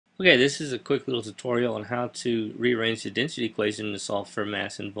Okay, this is a quick little tutorial on how to rearrange the density equation to solve for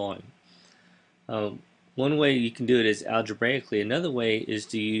mass and volume. One way you can do it is algebraically. Another way is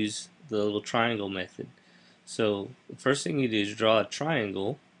to use the little triangle method. So the first thing you do is draw a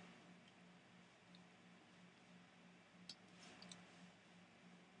triangle.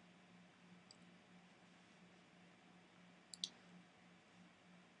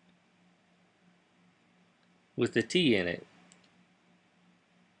 With a T in it.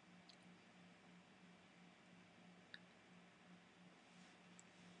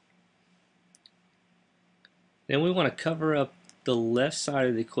 Then we want to cover up the left side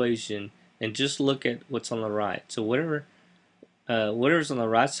of the equation and just look at what's on the right. So whatever's on the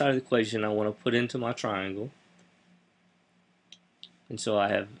right side of the equation I want to put into my triangle. And so I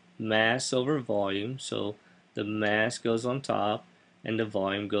have mass over volume, so the mass goes on top and the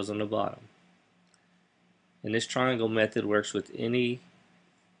volume goes on the bottom. And this triangle method works with any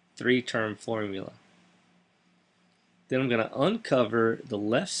three-term formula. Then I'm going to uncover the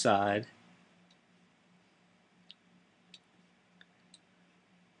left side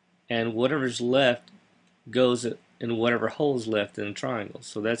and whatever's left goes in whatever hole's left in the triangle.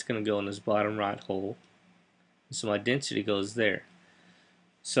 So that's going to go in this bottom right hole. So my density goes there.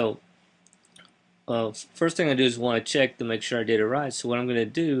 So first thing I do is want to check to make sure I did it right. So what I'm going to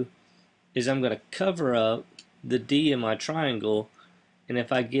do is I'm going to cover up the D in my triangle, and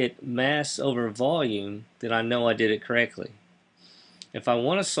if I get mass over volume, then I know I did it correctly. If I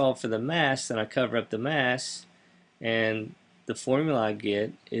want to solve for the mass, then I cover up the mass, and the formula I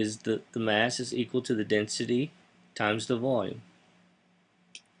get is the mass is equal to the density times the volume.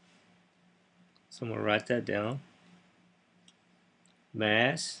 So I'm going to write that down.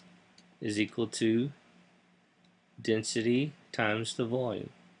 Mass is equal to density times the volume.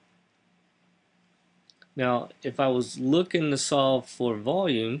 Now, if I was looking to solve for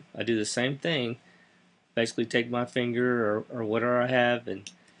volume, I do the same thing. Basically take my finger or whatever I have and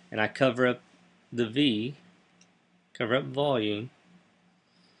I cover up the V, cover up volume,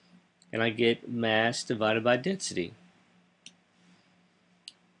 and I get mass divided by density.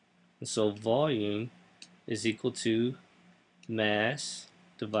 And so volume is equal to mass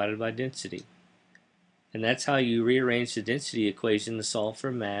divided by density. And that's how you rearrange the density equation to solve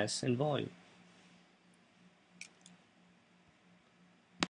for mass and volume.